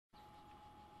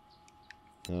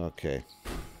Okay.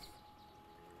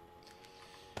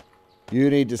 You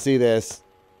need to see this.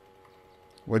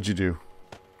 What'd you do?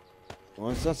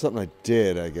 Well, it's not something I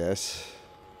did, I guess.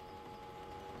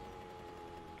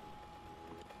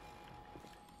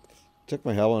 Took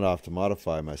my helmet off to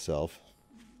modify myself.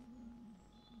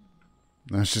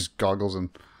 That's just goggles and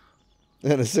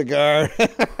a cigar.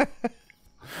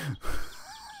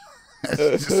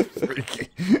 That's just freaky.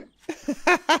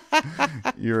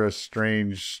 You're a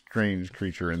strange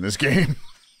creature in this game.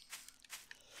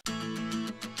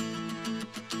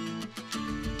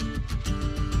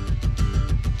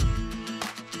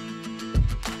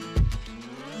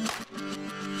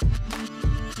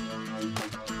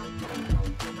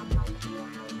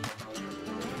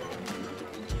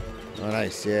 Oh,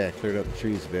 nice. Yeah, cleared up the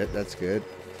trees a bit. That's good.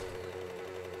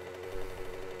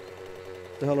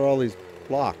 What the hell are all these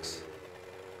blocks?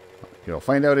 You'll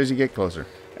find out as you get closer.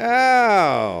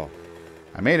 Ow!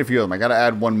 I made a few of them. I got to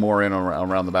add one more in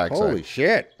around the backside. Holy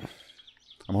shit.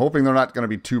 I'm hoping they're not going to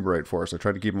be too bright for us. I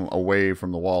tried to keep them away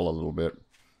from the wall a little bit.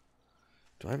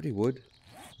 Do I have any wood?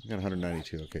 I got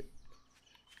 192. Okay.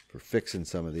 For fixing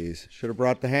some of these. Should have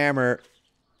brought the hammer.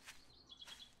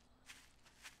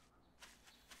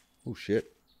 Oh,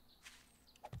 shit.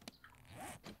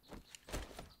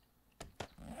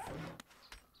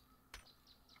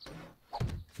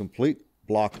 Complete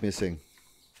block missing.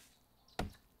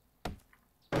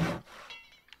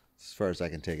 As far as I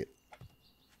can take it.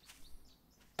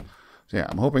 So yeah,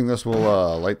 I'm hoping this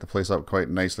will light the place up quite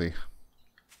nicely.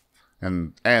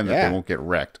 And that they won't get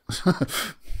wrecked. Oh,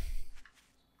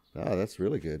 that's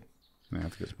really good. Yeah,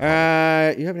 that's good.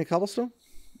 You have any cobblestone?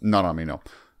 Not on me, no.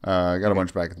 I got a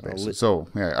bunch back at the base. So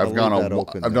yeah, I've I'll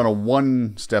done a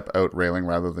one step out railing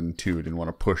rather than two. Didn't want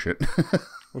to push it.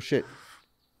 Oh shit.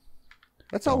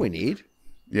 That's all we need.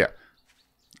 Yeah.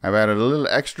 I've added a little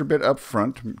extra bit up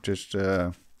front, just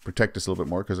protect us a little bit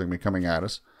more because they're going to be coming at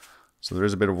us. So there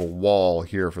is a bit of a wall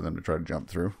here for them to try to jump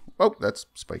through. Oh, that's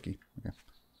spiky. Okay.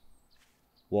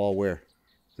 Wall where?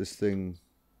 This thing.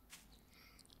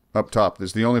 Up top.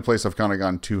 This is the only place I've kind of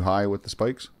gone too high with the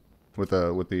spikes. With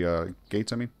the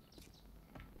gates, I mean.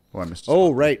 Oh, I missed a spot.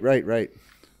 Oh, right.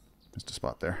 Missed a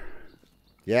spot there.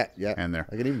 Yeah. And there.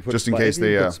 I can even put just in case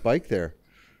they put a spike there.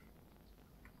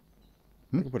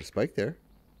 I can put a spike there.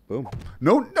 Boom.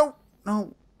 No.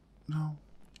 No?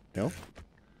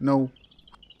 No.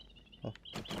 Oh,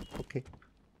 okay.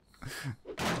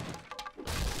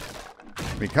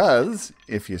 Because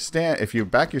if you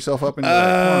back yourself up into that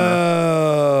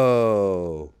corner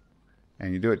Oh.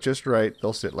 and you do it just right,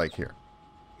 they'll sit like here.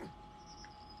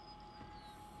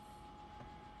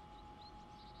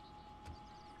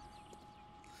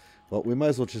 Well, we might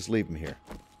as well just leave them here.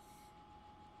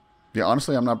 Yeah,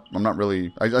 honestly, I'm not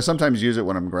really. I sometimes use it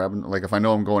when I'm grabbing, like if I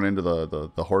know I'm going into the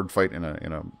horde fight in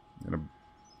a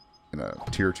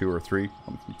tier 2 or 3.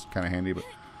 It's kind of handy, but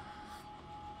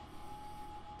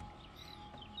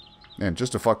and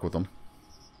just to fuck with them.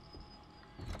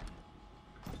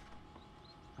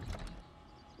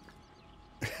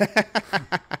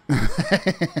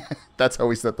 That's how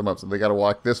we set them up. So they got to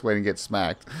walk this way and get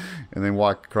smacked, and then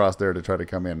walk across there to try to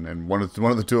come in. And one of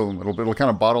the two of them, it'll kind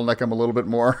of bottleneck them a little bit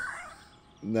more.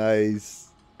 Nice.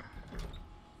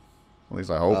 At least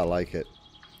I hope. I like it.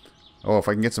 Oh, if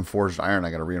I can get some forged iron,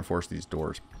 I got to reinforce these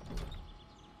doors.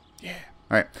 Yeah.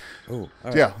 All right. Oh, all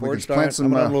right. So yeah, we Forged can plant iron. some.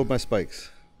 I'm gonna unload my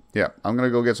spikes. Yeah, I'm gonna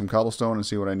go get some cobblestone and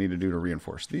see what I need to do to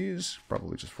reinforce these.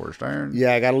 Probably just forged iron.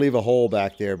 Yeah, I got to leave a hole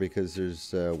back there because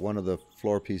there's one of the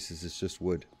floor pieces is just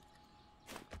wood.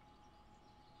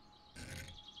 I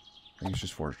think it's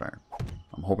just forged iron.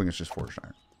 I'm hoping it's just forged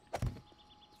iron.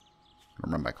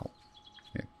 I'll run back home.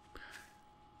 Yeah.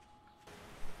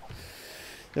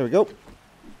 There we go.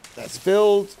 That's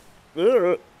filled.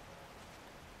 Ugh.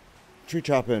 Tree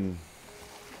chopping.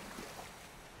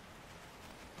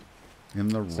 In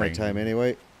the It's rain. nighttime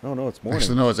anyway. Oh no, it's morning.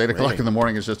 Actually, no, it's 8 o'clock raining. in the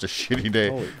morning. It's just a shitty day.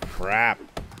 Holy crap.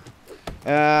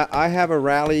 I have a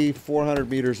rally 400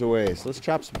 meters away, so let's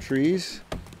chop some trees.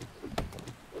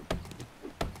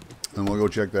 And we'll go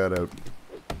check that out.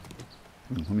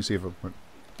 Let me see if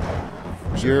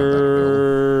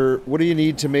What do you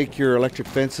need to make your electric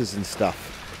fences and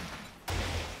stuff?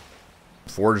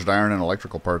 forged iron and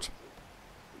electrical parts.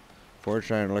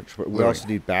 Forged iron, electric. We Literally. also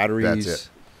need batteries. That's it.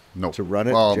 Nope. To run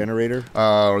it. Well, Generator.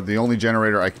 The only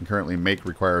generator I can currently make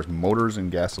requires motors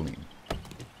and gasoline.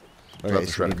 Okay,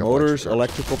 so we need motors,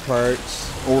 electrical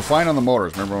parts. Well, we're fine on the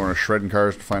motors. Remember when we were shredding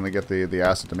cars to finally get the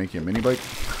acid to make you a mini bike?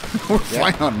 We're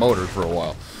fine on motors for a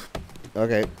while.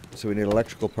 Okay, so we need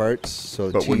electrical parts.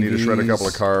 So But we need to shred a couple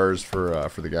of TVs. cars for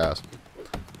the gas.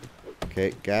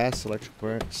 Okay, gas, electrical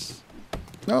parts.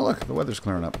 Oh, look, the weather's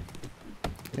clearing up.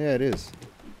 Yeah, it is.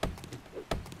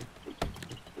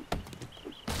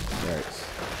 Alright.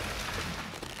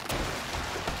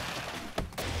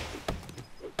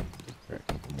 Alright,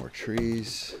 a couple more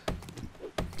trees.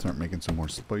 Start making some more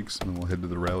spikes, and then we'll head to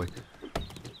the rally.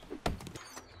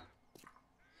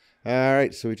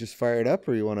 Alright, so we just fire it up,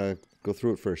 or you want to go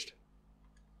through it first?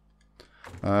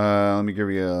 Let me give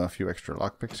you a few extra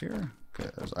lockpicks here,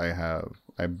 because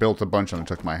I built a bunch and I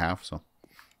took my half, so.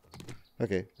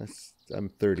 Okay, I'm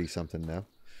 30 something now.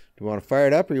 Do you want to fire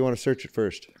it up, or you want to search it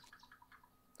first?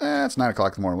 It's 9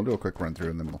 o'clock in the morning. We'll do a quick run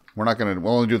through, and then we'll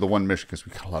only do the one mission because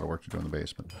we got a lot of work to do in the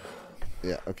base. But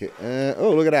yeah, okay.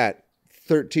 Oh, look at that.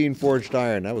 13 forged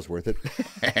iron. That was worth it.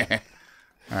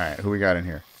 all right, who we got in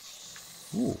here?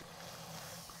 Ooh,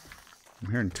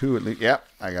 I'm hearing 2 at least. Yep,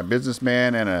 I got a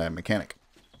businessman and a mechanic.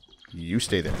 You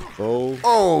stay there.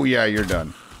 Oh yeah, you're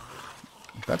done.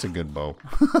 That's a good bow.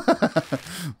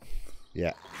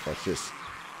 Yeah, that's just.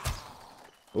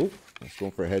 Oh, let's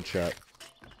go for a headshot.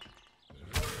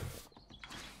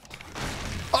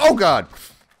 Oh God!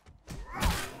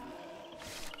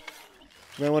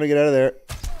 You might want to get out of there.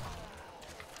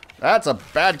 That's a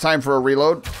bad time for a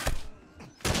reload.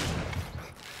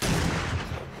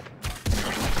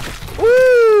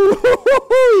 Woo!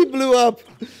 He blew up.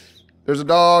 There's a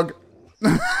dog.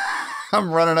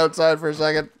 I'm running outside for a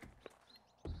second.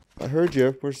 I heard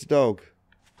you. Where's the dog?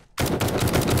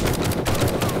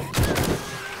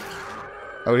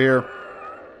 Out here.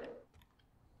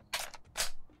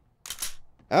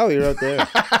 Oh, you're out there.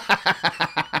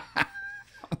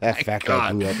 That fat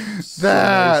guy blew up. So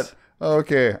That. nice.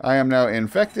 Okay, I am now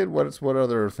infected. What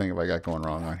other thing have I got going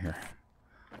wrong on here?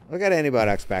 I got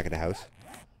antibiotics back at the house.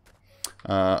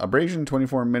 Abrasion,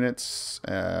 24 minutes.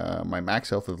 My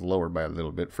max health is lowered by a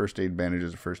little bit. First aid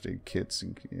bandages, first aid kits,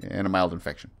 and a mild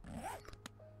infection.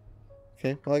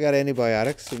 Okay, well, I got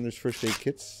antibiotics and there's first aid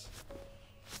kits.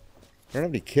 I don't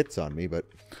have any kits on me, but...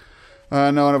 No,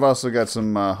 and I've also got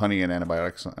some honey and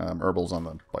antibiotics, herbals on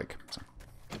the bike. So.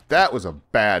 That was a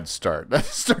bad start. That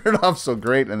started off so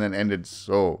great and then ended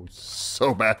so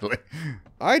badly.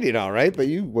 I did all right, but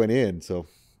you went in, so...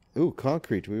 Ooh,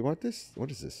 concrete. Do we want this? What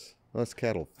is this? Oh, that's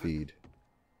cattle feed.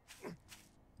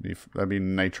 That'd be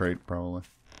nitrate, probably.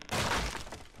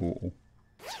 Ooh.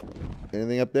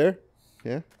 Anything up there?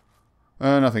 Yeah?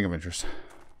 Nothing of interest.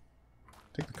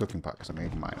 Take the cooking pot, because I'm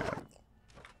making mine out.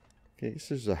 Okay, I guess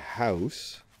there's a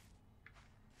house.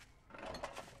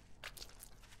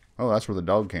 Oh, that's where the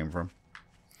dog came from.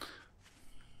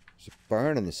 There's a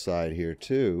barn on the side here,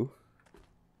 too.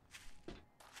 I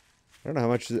don't know how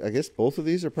much... I guess both of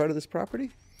these are part of this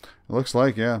property? It looks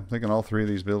like, yeah. I'm thinking all 3 of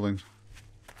these buildings.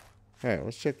 Alright,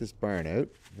 let's check this barn out.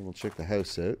 And we'll check the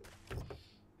house out.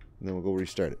 And then we'll go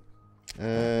restart it.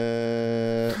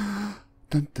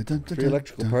 Dun, dun, dun, 3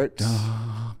 electrical parts.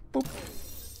 Boop.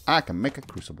 I can make a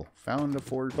crucible. Found a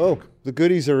forge. Oh, the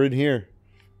goodies are in here.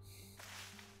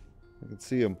 I can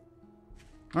see them.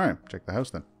 Alright, check the house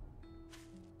then.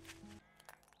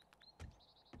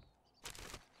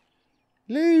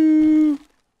 Hello.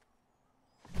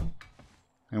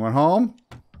 Anyone home?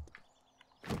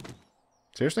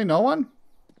 Seriously, no one?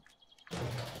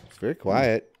 It's very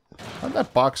quiet. How'd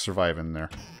that box survive in there?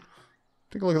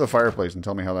 Take a look at the fireplace and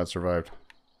tell me how that survived.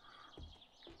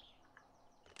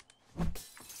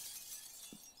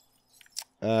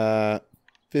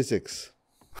 Physics.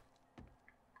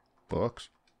 Books.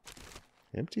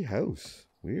 Empty house.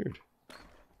 Weird.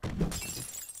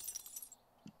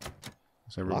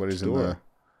 So everybody's in Locked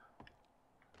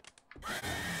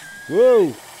the...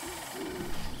 Whoa!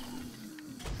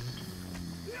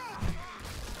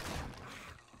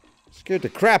 Scared the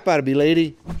crap out of me,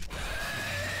 lady.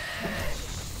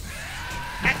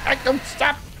 I don't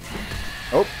stop!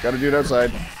 Oh, got a dude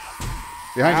outside.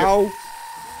 Behind Ow. you.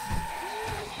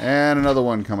 And another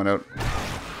one coming out.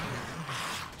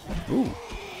 Ooh.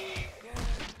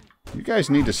 You guys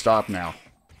need to stop now.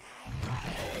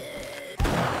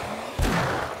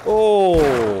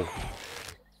 Oh!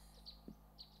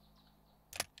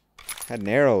 Had an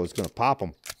arrow. I was going to pop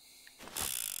him.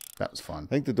 That was fun. I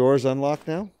think the door's unlocked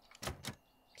now.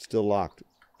 Still locked.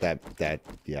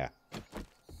 Yeah.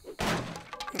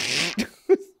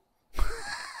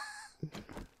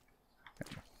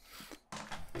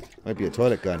 Might be a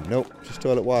toilet gun. Nope, just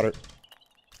toilet water.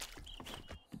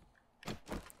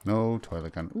 No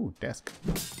toilet gun. Ooh, desk.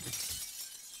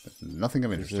 Nothing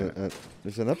of interest in it.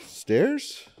 There's an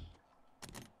upstairs?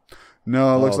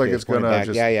 No, it looks okay, like it's pointing gonna back.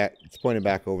 just... Yeah, it's pointing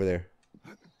back over there.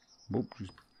 Whoop.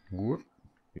 Whoop.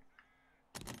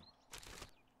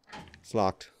 It's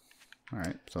locked. All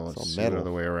right, so let's all see metal. what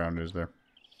other way around is there.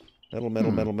 Metal,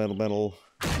 metal, metal, metal, metal.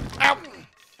 Ow!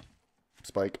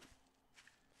 Spike.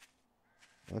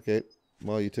 Okay.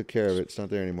 Well, you took care of it. It's not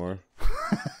there anymore.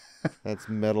 That's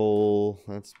metal.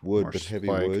 That's wood, More but heavy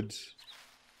spike. woods.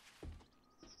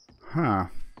 Huh.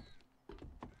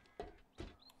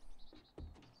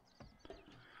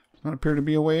 Not appear to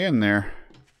be a way in there.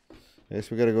 I guess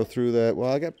we got to go through that.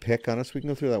 Well, I got pick on us. We can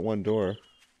go through that one door.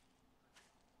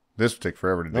 This would take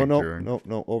forever to No, dig no, through. no,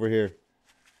 no. Over here.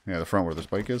 Yeah, the front where the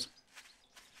spike is.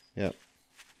 Yep.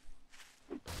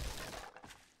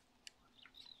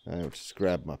 I'll just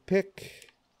grab my pick.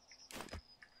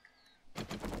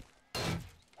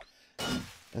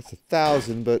 That's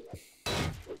 1,000, but...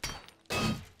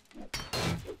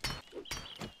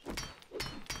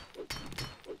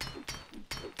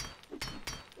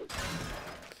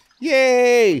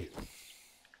 Yay!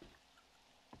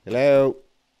 Hello.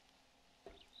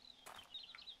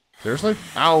 Seriously?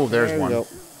 Oh, there's There we one. go.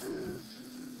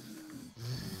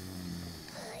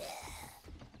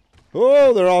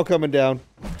 Oh, they're all coming down.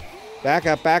 Back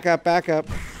up, back up, back up.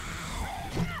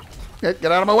 Get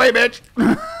out of my way, bitch!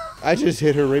 I just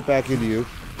hit her right back into you.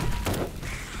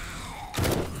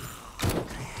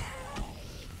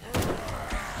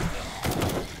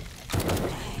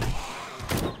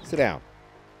 Sit down.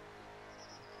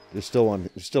 There's still one.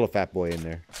 There's still a fat boy in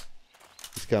there.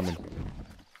 He's coming.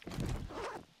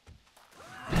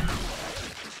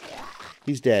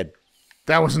 He's dead.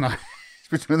 That was nice.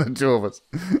 Between the two of us.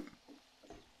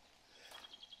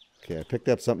 Okay, I picked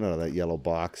up something out of that yellow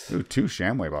box. Ooh, 2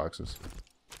 Shamway boxes.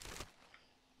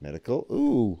 Medical.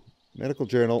 Ooh, medical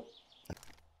journal.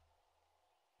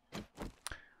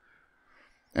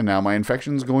 And now my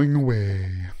infection's going away.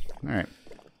 All right.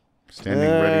 Standing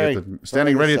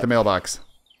Hey, ready at the mailbox.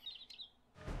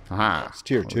 Aha. It's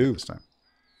tier What was it 2. this time?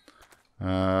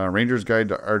 Ranger's Guide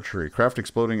to Archery. Craft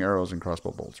exploding arrows and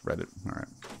crossbow bolts. Read it. All right.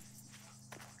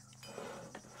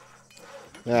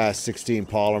 Ah, 16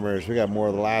 polymers. We got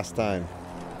more than last time.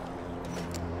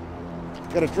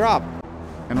 Got a drop.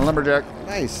 And a lumberjack.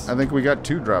 Nice. I think we got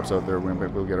 2 drops out there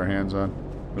we'll get our hands on.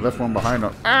 We left one behind.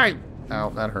 Aye! Ow,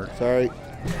 that hurt. Sorry. You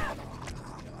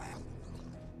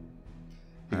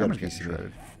got a Armor's piece getting of it.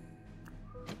 shredded.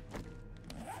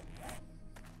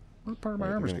 What part of my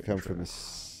Right, armor's we're gonna getting come from shredded?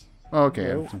 this. Oh, okay,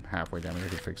 No. I'm halfway down. I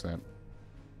can fix that.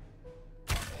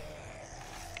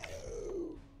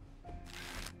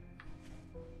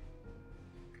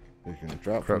 We're gonna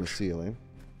drop from the Crouch. ceiling.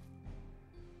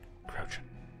 Crouching.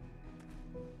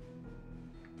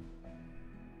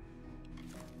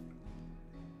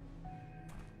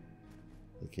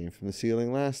 They came from the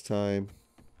ceiling last time.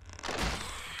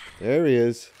 There he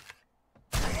is.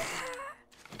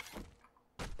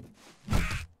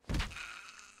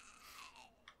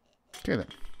 Okay then.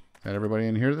 Got everybody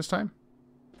in here this time?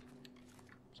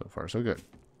 So far, so good.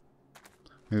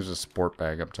 There's a sport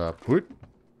bag up top. Whoop.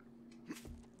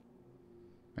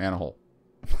 And a hole.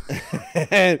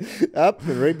 Up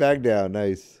and right back down.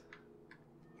 Nice.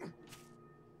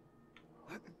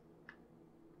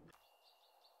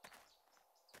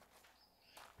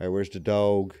 All right, where's the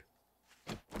dog?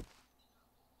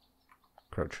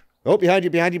 Crouch. Oh, behind you,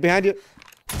 behind you, behind you.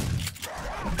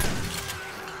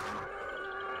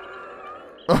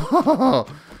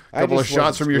 Couple of just shots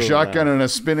wasn't from your screwing shotgun around. and a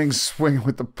spinning swing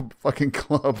with the fucking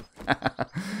club. That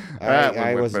I one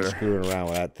went wasn't better. screwing around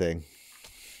with that thing.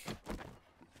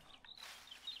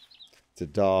 It's a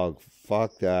dog.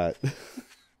 Fuck that.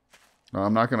 No,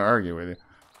 I'm not going to argue with you.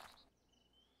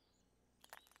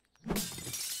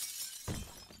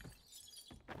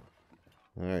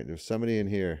 All right, there's somebody in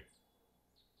here.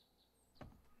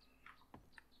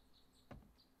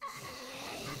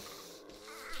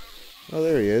 Oh,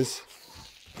 there he is.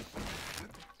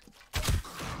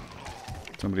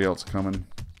 Somebody else coming.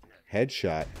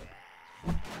 Headshot.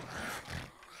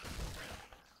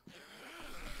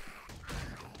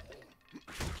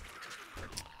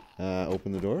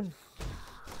 Open the door.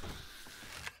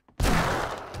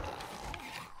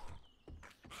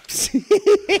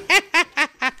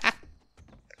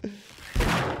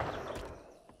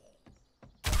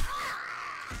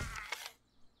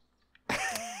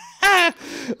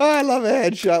 Oh, I love a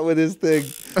headshot with this thing.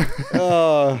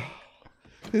 Oh,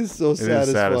 it's so It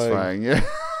is satisfying, yeah.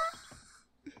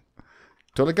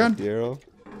 Toilet gun? The arrow.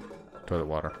 Toilet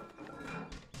water.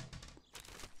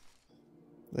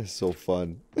 That's so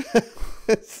fun.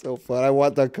 It's so fun. I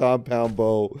want the compound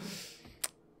bow.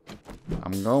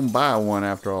 I'm going to buy one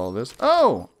after all this.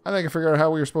 Oh! I think I figured out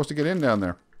how we were supposed to get in down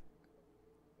there.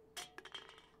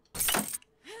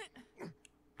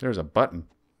 There's a button.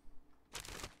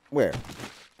 Where?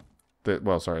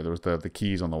 Well, sorry, there was the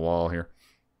keys on the wall here.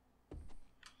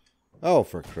 Oh,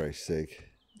 for Christ's sake.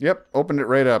 Yep, opened it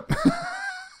right up.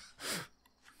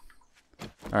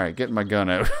 All right, getting my gun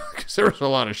out because there was a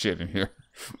lot of shit in here.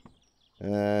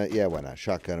 Yeah, why not?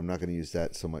 Shotgun. I'm not going to use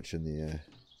that so much in the...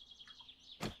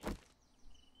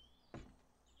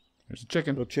 There's a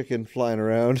chicken. Little chicken flying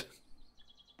around.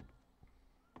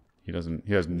 He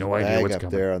has no idea what's up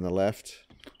coming. there on the left.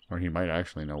 Or he might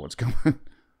actually know what's coming.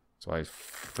 That's why he's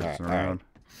fritzing around.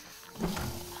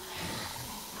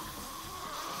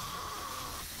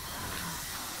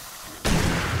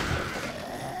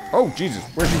 Oh, Jesus.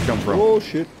 Where'd he come from? Oh,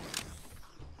 shit.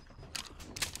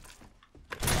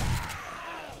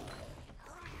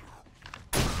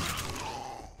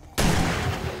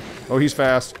 Oh, he's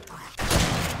fast.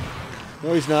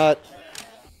 No, he's not.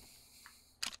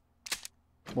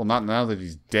 Well, not now that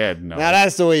he's dead, no. Now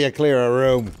that's the way you clear a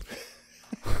room.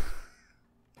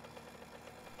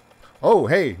 Oh,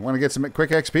 hey, want to get some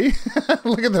quick XP?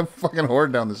 Look at the fucking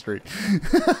horde down the street.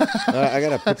 I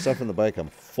gotta put stuff in the bike. I'm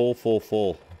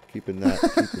full. Keeping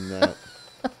that.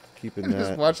 Keeping that.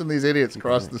 Just watching these idiots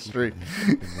cross the street.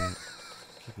 Keeping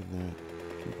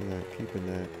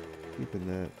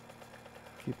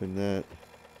that.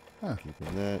 Huh.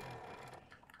 Keeping that.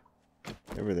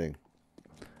 Everything.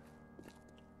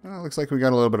 Well, looks like we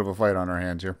got a little bit of a fight on our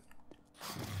hands here.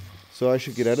 So I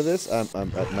should get out of this? My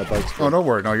bike's full. Oh, don't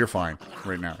worry. No, you're fine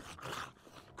right now.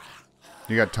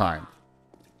 You got time.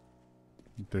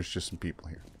 There's just some people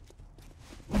here.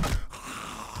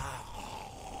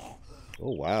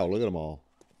 Oh, wow. Look at them all.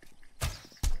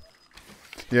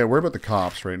 Yeah, worry about the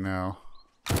cops right now.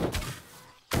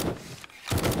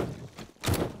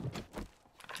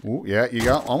 Ooh, yeah, you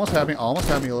got almost had me,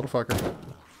 you little fucker.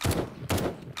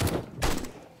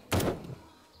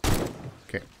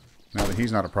 Okay, now that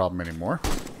he's not a problem anymore,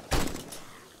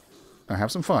 now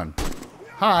have some fun.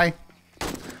 Hi.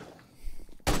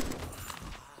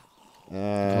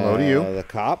 Hello to you. The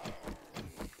cop.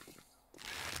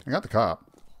 I got the cop.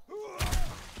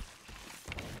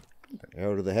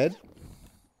 Out of the head.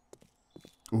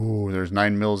 Ooh, there's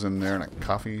 9 mils in there and a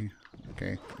coffee.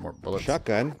 Okay, more bullets.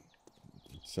 Shotgun.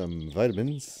 Some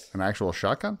vitamins. An actual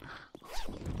shotgun?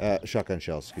 Shotgun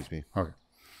shells, excuse me. Okay.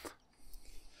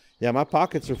 Yeah, my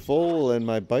pockets are full and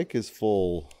my bike is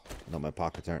full. No, my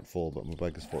pockets aren't full, but my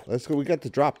bike is full. Let's go. We got the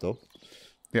drop, though.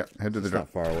 Yeah, head to the It's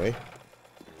drop. not far away.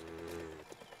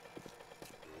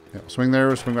 Yeah, swing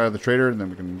there, swing by the trader, and then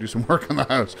we can do some work on the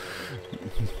house.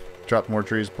 Chop more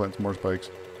trees, plant some more spikes.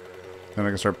 Then I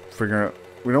can start figuring out.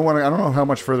 We don't want to. I don't know how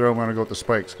much further I want to go with the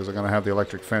spikes because I'm gonna have the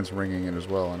electric fence ringing in as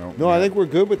well. I don't. No, I think we're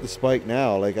good with the spike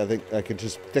now. Like, I think I could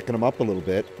just thicken them up a little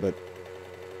bit, but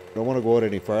don't want to go out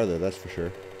any farther. That's for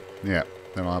sure. Yeah.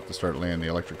 Then I'll have to start laying the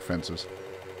electric fences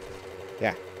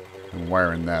Yeah. and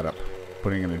wiring that up.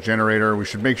 Putting in a generator. We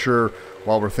should make sure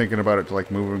while we're thinking about it to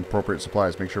like move appropriate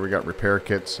supplies. Make sure we got repair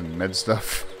kits and med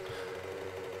stuff.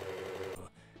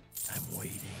 I'm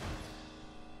waiting.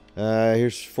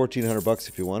 Here's $1,400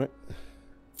 if you want it.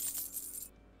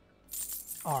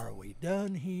 Are we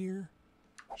done here?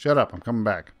 Shut up! I'm coming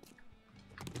back.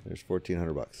 There's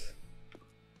 $1,400.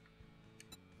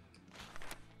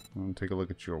 I'll take a look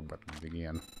at your weapons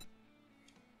again.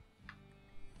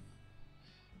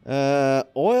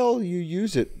 Oil, you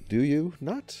use it, do you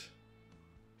not?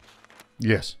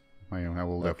 Yes, I am. I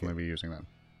will definitely be using that.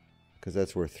 Because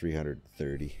that's worth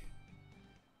 $330.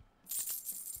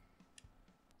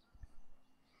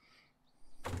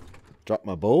 Drop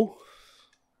my bow.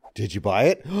 Did you buy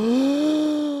it?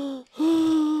 Oh,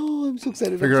 I'm so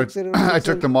excited. I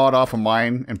took the mod off of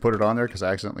mine and put it on there because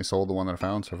I accidentally sold the one that I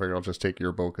found. So I figured I'll just take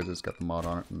your bow because it's got the mod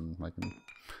on it, and I can.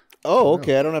 Oh,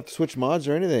 okay. I don't have to switch mods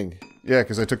or anything. Yeah,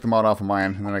 because I took the mod off of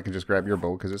mine, and then I can just grab your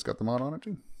bow because it's got the mod on it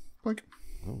too. Like.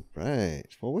 All right.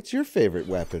 Well, what's your favorite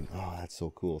weapon? Oh, that's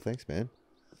so cool. Thanks, man.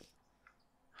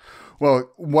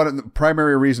 Well, one of the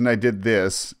primary reason I did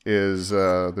this is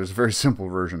there's a very simple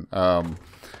version.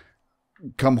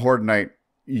 Come Horde Night,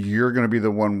 you're going to be the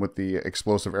one with the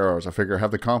explosive arrows. I figure have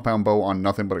the compound bow on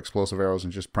nothing but explosive arrows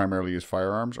and just primarily use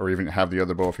firearms, or even have the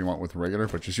other bow if you want with regular,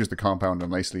 but just use the compound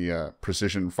and nicely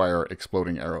precision fire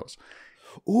exploding arrows.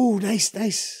 Ooh, nice,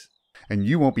 nice. And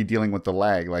you won't be dealing with the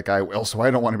lag like I will, so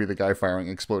I don't want to be the guy firing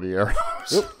exploding arrows.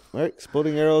 Yep. All right,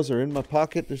 exploding arrows are in my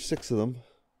pocket. There's 6 of them.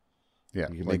 Yeah,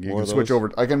 You can like make you more can of switch those?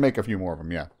 over. I can make a few more of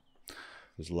them, yeah.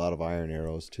 There's a lot of iron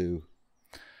arrows, too.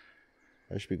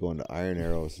 I should be going to iron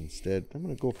arrows instead. I'm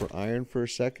going to go for iron for a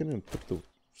second and put the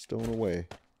stone away.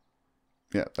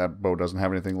 Yeah, that bow doesn't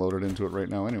have anything loaded into it right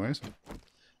now anyways.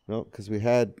 No, because we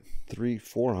had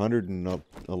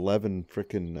 411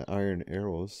 freaking iron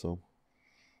arrows, so...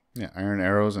 Yeah, iron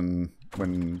arrows, and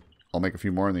when I'll make a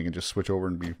few more, and then you can just switch over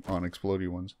and be on explodey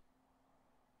ones.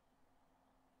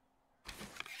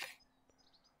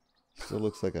 Still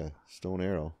looks like a stone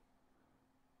arrow.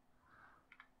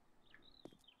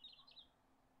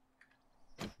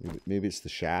 Maybe it's the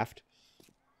shaft.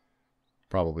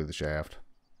 Probably the shaft.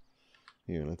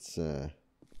 Here, let's Okay,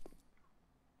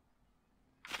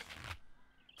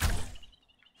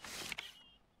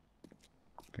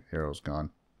 arrow's gone.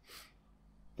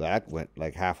 that went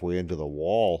like halfway into the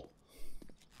wall.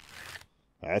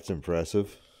 That's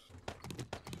impressive.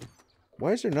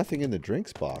 Why is there nothing in the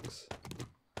drinks box?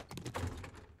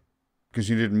 Because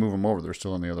you didn't move them over. They're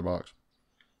still in the other box.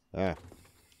 Ah.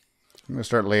 I'm going to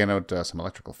start laying out some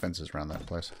electrical fences around that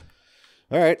place.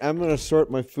 All right, I'm going to sort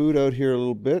my food out here a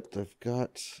little bit. I've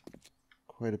got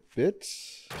quite a bit.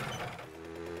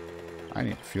 I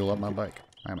need to fuel up my bike.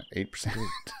 I'm at 8%.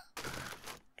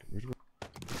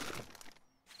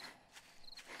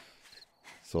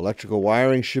 So electrical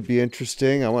wiring should be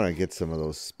interesting. I want to get some of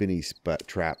those spinny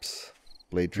traps.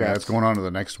 Blade traps. Yeah, it's going on to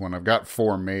the next one. I've got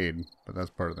 4 made, but that's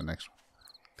part of the next one.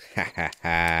 Ha ha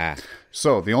ha.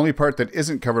 So the only part that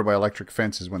isn't covered by electric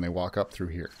fence is when they walk up through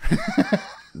here.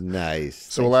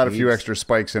 Nice. So we'll add a few extra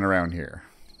spikes in around here.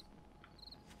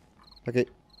 Okay.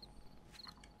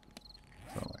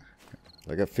 So,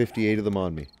 I got 58 of them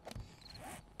on me.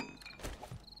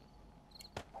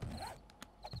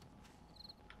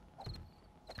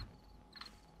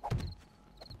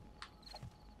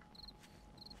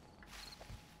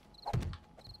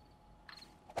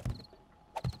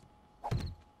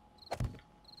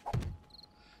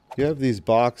 You have these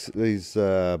blocks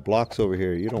over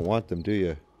here. You don't want them, do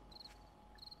you?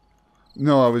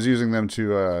 no, I was using them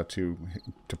to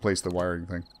place the wiring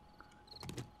thing.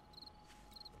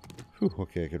 Whew,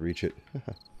 okay, I could reach it.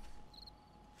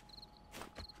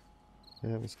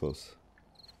 Yeah, it was close.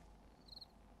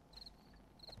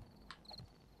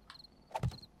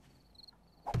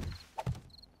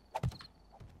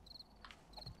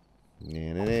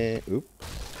 Oop.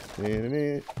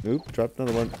 Oop, dropped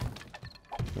another one.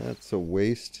 That's a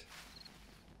waste.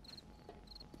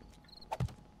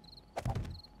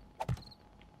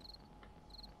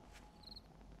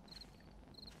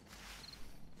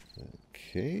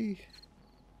 Okay.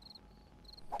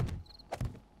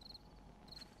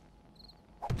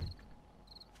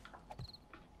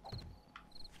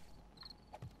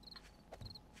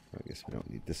 I guess we don't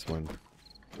need this one.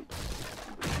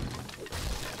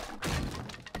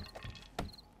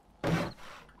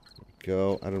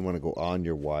 Go. I don't want to go on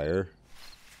your wire.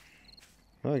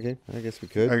 Okay, I guess we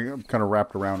could. I'm kind of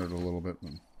wrapped around it a little bit.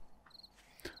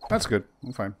 That's good.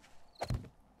 I'm fine.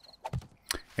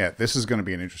 Yeah, this is going to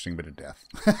be an interesting bit of death.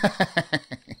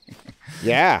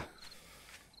 Yeah.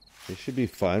 It should be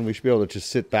fun. We should be able to just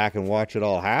sit back and watch it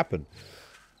all happen.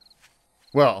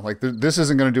 Well, like this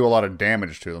isn't going to do a lot of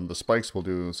damage to them. The spikes will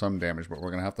do some damage, but we're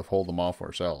going to have to hold them off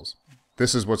ourselves.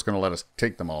 This is what's going to let us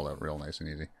take them all out real nice and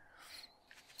easy.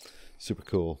 Super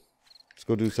cool. Let's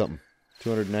go do something.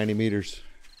 290 meters.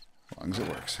 As long as it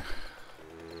works.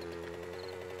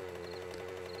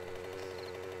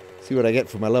 See what I get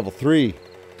for my level 3.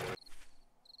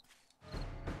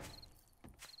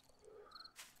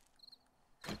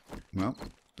 Well,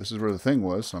 this is where the thing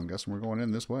was, so I'm guessing we're going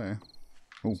in this way.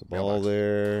 Oh, The ball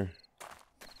there.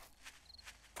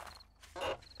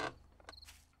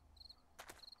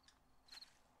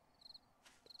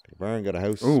 Byron got a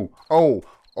house.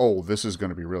 Oh, this is going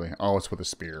to be really... Oh, it's with a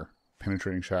spear.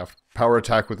 Penetrating shaft. Power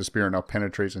attack with the spear now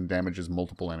penetrates and damages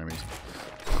multiple enemies.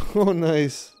 Oh,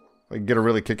 nice. If I can get a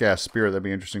really kick-ass spear, that'd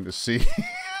be interesting to see.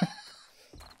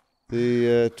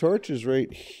 The torch is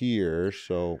right here,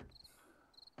 so...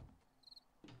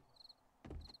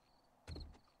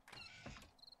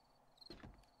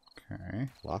 Okay.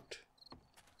 Locked.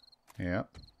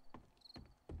 Yep.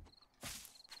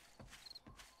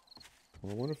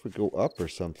 Well, I wonder if we go up or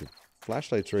something.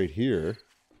 Flashlight's right here.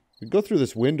 We go through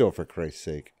this window, for Christ's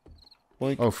sake.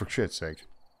 Boink. Oh, for shit's sake.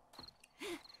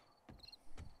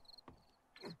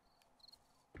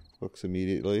 Hooks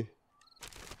immediately.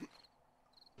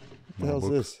 What the More hell's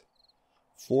books.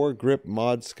 this? 4-grip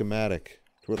mod schematic.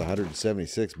 It's worth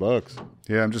 $176.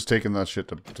 Yeah, I'm just taking that shit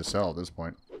to sell at this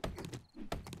point.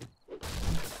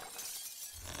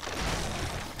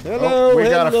 Hello, we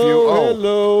got a few. Oh.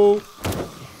 hello.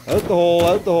 Out the hole,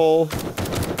 out the hole.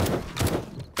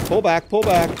 Pull back, pull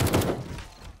back.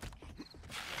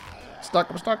 Stuck,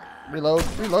 I'm stuck. Reload,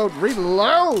 reload,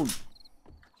 reload!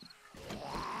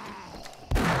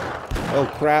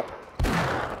 Oh, crap.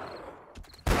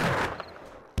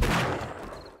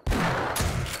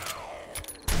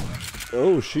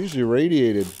 Oh, she's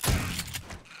irradiated.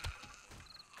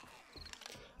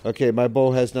 Okay, my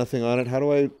bow has nothing on it. How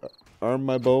do I arm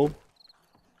my bow?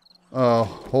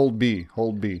 Hold B,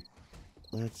 hold B.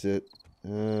 That's it.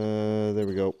 There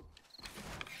we go.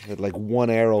 I had like one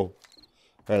arrow. All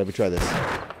right, let me try this.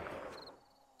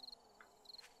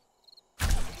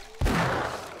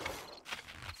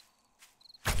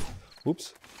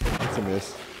 Oops, that's a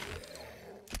miss.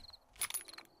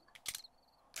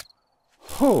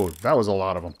 Oh, that was a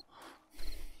lot of them.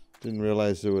 Didn't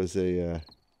realize there was a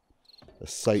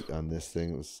sight on this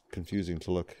thing. It was confusing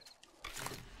to look.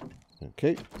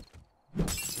 Okay.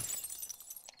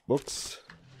 Books.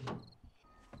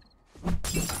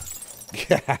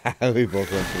 We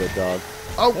both went for the dog.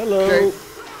 Oh, Hello. okay.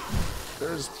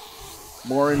 There's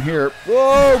more in here.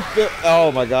 Whoa!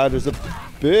 Oh my God! There's a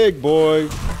big boy.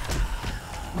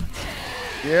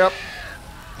 Yep.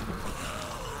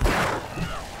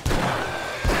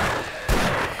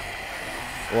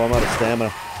 Oh, I'm out of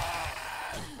stamina.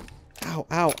 Ow!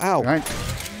 Ow! Ow! Right.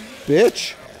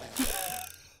 Bitch!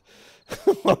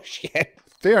 Oh shit!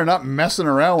 They are not messing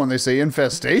around when they say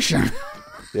infestation.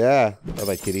 Yeah. Bye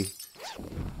bye, kitty.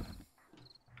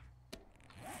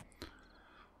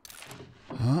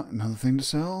 Another thing to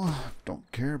sell.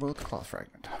 Don't care about the cloth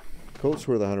fragment. Coat's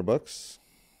worth $100.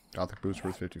 Gothic boots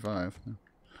worth 55.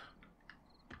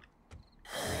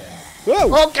 Whoa!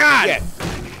 Oh God! Shit.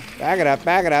 Back it up!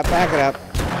 Back it up! Back it up!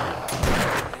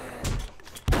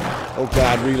 Oh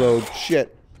God! Reload!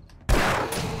 Shit!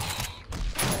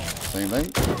 Same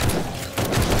thing.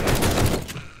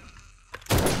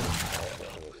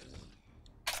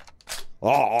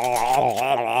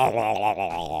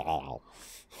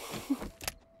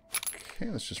 Okay,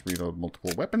 let's just reload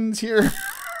multiple weapons here.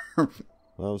 Well,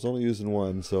 I was only using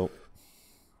one, so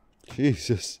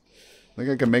Jesus. I think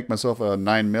I can make myself a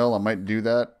 9mm. I might do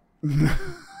that.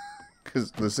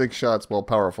 Because the 6 shots, while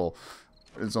powerful,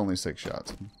 it's only 6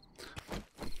 shots.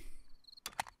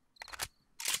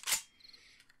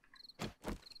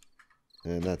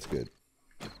 And that's good.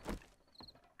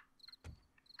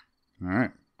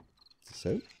 Alright.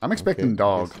 So I'm expecting okay.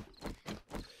 dog.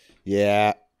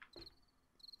 Yeah.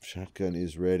 Shotgun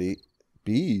is ready.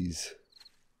 Bees.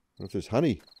 What if there's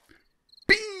honey?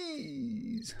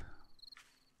 Bees!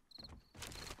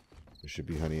 There should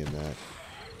be honey in that.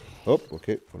 Oh,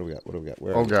 okay. What do we got? What do we got?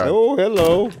 Where? Oh, God. Oh,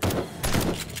 hello.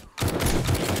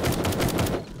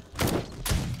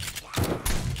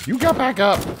 You got back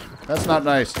up! That's not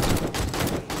nice.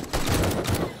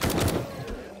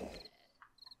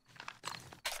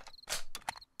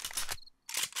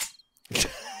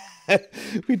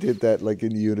 We did that like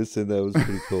in unison. That was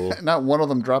pretty cool. Not one of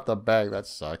them dropped a bag. That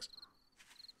sucks.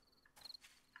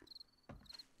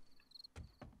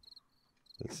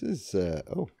 This is,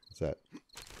 oh, what's that?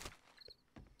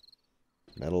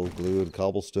 Metal, glue, and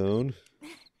cobblestone.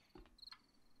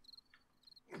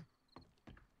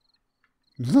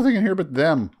 There's nothing in here but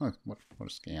them. Oh, what a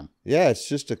scam. Yeah, it's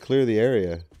just to clear the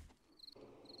area.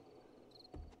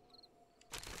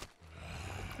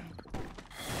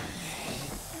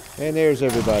 And there's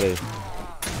everybody.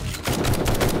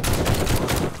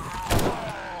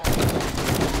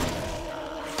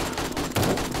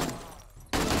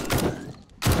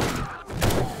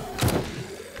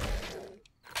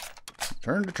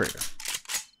 Turn to trader.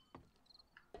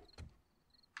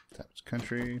 Tap its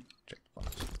country. Check the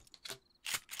box.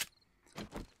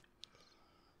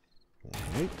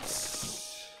 Alright.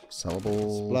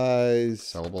 Sellable. Supplies.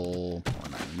 Sellable.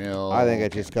 9mm. I think I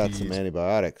just got some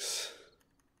antibiotics.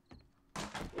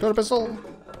 Toilet pistol.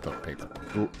 Toilet paper.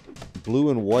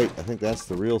 Blue and white. I think that's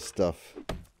the real stuff.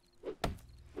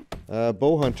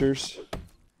 Bow hunters.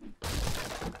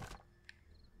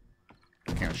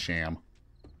 Can't sham.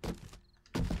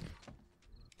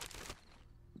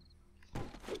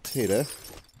 Potato.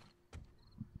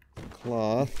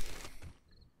 Cloth.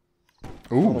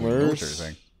 Ooh, Polymers. military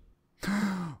thing.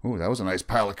 Ooh, that was a nice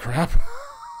pile of crap.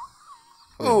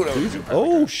 Oh, that was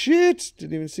Oh, shit.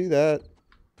 Didn't even see that.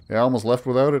 Yeah, I almost left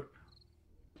without it.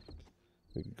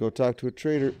 We could go talk to a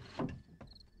trader.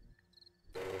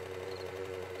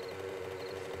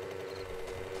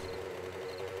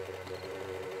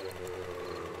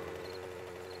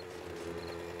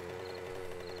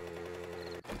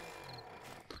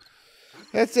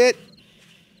 That's it.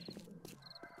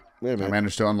 Wait a I minute.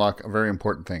 managed to unlock a very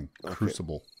important thing.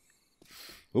 Crucible.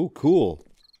 Oh, cool.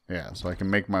 Yeah, so I can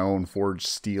make my own forged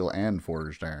steel and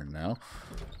forged iron now.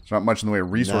 There's not much in the way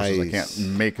of resources I Nice. can't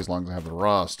make as long as I have the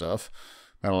raw stuff.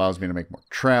 That allows me to make more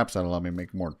traps. That allows me to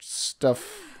make more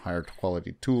stuff. Higher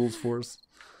quality tools for us.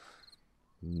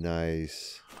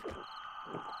 Nice.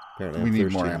 Apparently We I'm need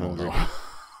thirsty more and ammo, hungry. though.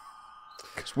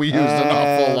 Because we used an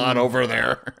awful lot over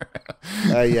there.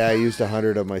 Yeah, I used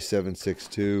 100 of my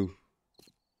 7.62.